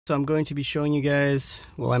So I'm going to be showing you guys,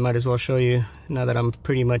 well, I might as well show you now that I'm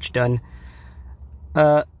pretty much done,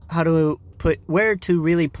 where to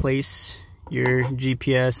really place your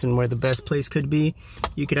GPS and where the best place could be.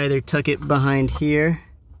 You could either tuck it behind here,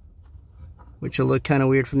 which will look kind of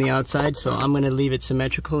weird from the outside, so I'm going to leave it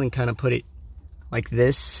symmetrical and kind of put it like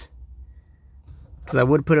this, because I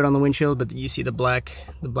would put it on the windshield, but you see the black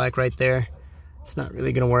right there. It's not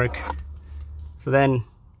really going to work. So then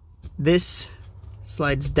this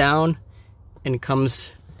slides down and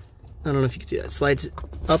comes, I don't know if you can see that, slides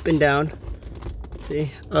up and down.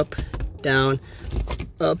 See, up, down,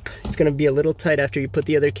 up. It's gonna be a little tight after you put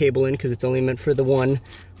the other cable in because it's only meant for the one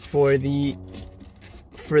for the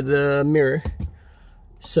mirror.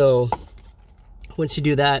 So once you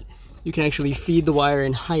do that, you can actually feed the wire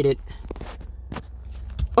and hide it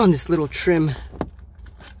on this little trim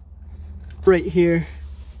right here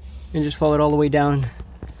and just follow it all the way down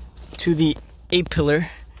to the A-pillar,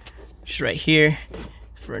 which is right here.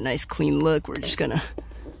 For a nice clean look, we're just gonna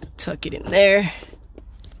tuck it in there.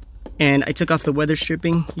 And I took off the weather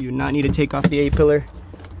stripping. You do not need to take off the A-pillar.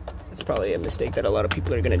 That's probably a mistake that a lot of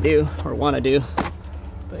people are gonna do or wanna do.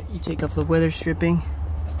 But you take off the weather stripping,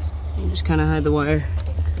 you just kinda hide the wire.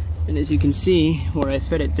 And as you can see, where I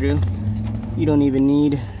fed it through, you don't even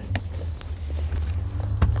need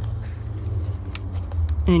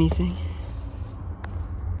anything.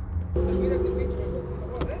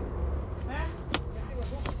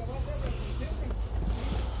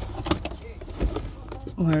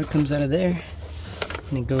 Wire comes out of there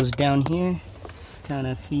and it goes down here, kind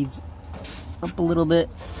of feeds up a little bit.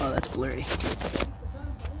 Oh, that's blurry.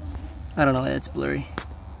 I don't know why that's blurry.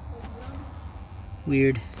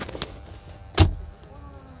 Weird.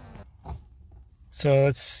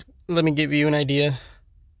 So let me give you an idea.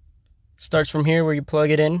 Starts from here where you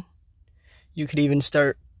plug it in. You could even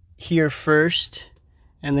start here first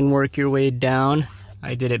and then work your way down.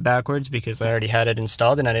 I did it backwards because I already had it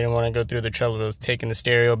installed and I didn't want to go through the trouble of taking the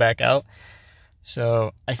stereo back out.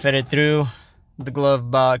 So I fed it through the glove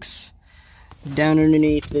box, down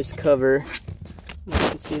underneath this cover. You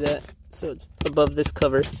can see that. So it's above this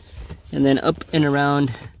cover. And then up and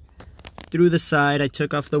around through the side. I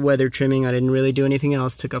took off the weather trimming. I didn't really do anything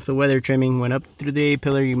else. Took off the weather trimming, went up through the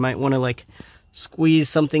A-pillar. You might want to like squeeze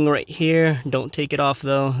something right here. Don't take it off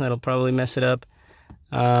though. That'll probably mess it up.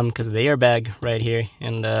 Because of the airbag right here,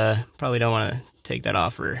 and probably don't want to take that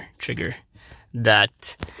off or trigger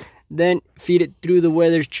that. Then feed it through the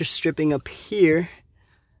weather stripping up here,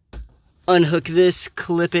 unhook this,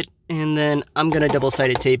 clip it, and then I'm gonna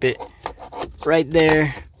double-sided tape it right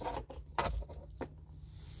there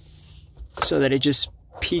so that it just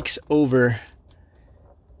peeks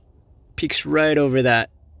right over that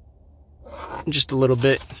just a little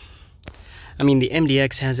bit. I mean, the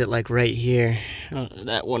MDX has it like right here.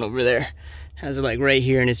 That one over there has it like right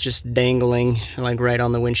here, and it's just dangling like right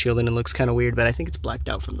on the windshield, and it looks kind of weird, but I think it's blacked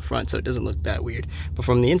out from the front, so it doesn't look that weird. But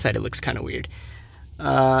from the inside, it looks kind of weird.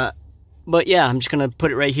 But yeah, I'm just gonna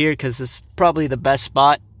put it right here because this is probably the best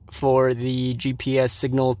spot for the GPS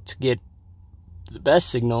signal to get the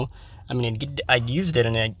best signal. I mean, I used it,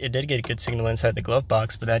 and it did get a good signal inside the glove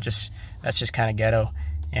box, but that's just kind of ghetto.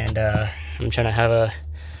 And I'm trying to have a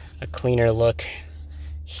cleaner look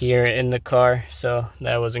here in the car, so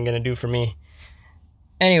that wasn't gonna do for me.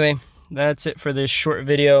 Anyway, that's it for this short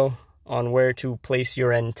video on where to place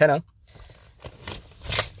your antenna.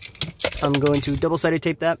 I'm going to double-sided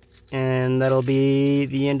tape that, and that'll be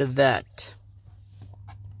the end of that.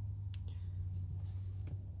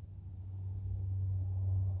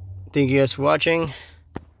 Thank you guys for watching.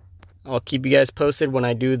 I'll keep you guys posted when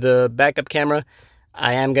I do the backup camera.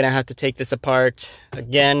 I am gonna have to take this apart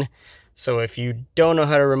again, so if you don't know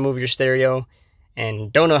how to remove your stereo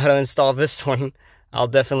and don't know how to install this one, I'll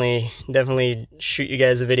definitely shoot you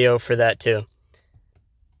guys a video for that too.